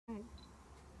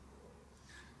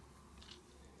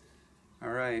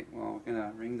Alright, well, we're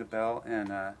gonna ring the bell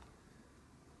and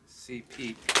see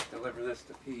Pete. Deliver this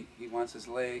to Pete. He wants his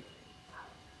leg.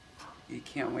 He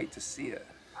can't wait to see it.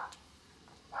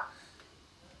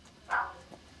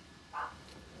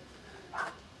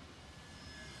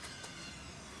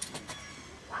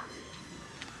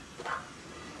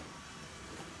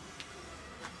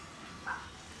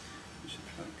 We should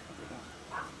try to cover it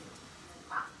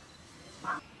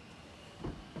up.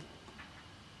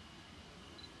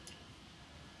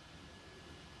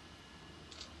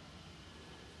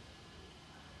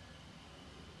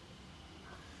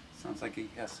 Sounds like he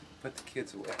has to put the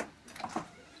kids away.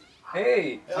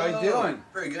 Hey, how you doing?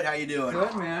 Very good. How you doing?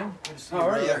 Good, man. Good to see How you,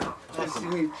 are you? brother. Nice to see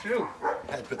you too.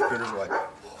 I had to put the critters away.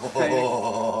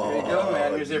 There you go,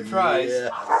 man. Here's your prize. Yeah.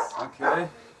 Okay.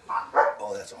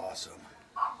 Oh, that's awesome.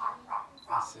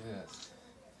 Yes, it is.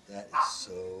 That is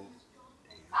so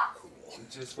damn cool.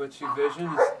 Just what you vision.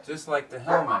 It's just like the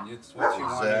helmet. It's what you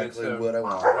wanted Exactly to what I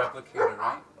want. replicate it,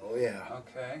 right? Oh yeah.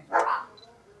 Okay.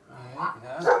 Alright,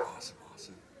 yeah. Awesome,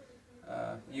 awesome.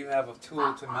 You have a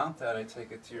tool to mount that, I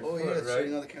take it, to your Oh foot, yeah, it's right?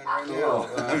 sitting on the counter right Cool.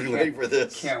 now. I've been waiting for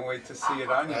this. Can't wait to see it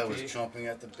on you, I was Pete. chomping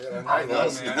at the bit I know,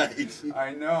 last man. night.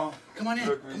 I know. Come on in.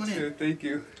 Look, me Come on too. in. Thank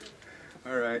you.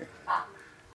 All right.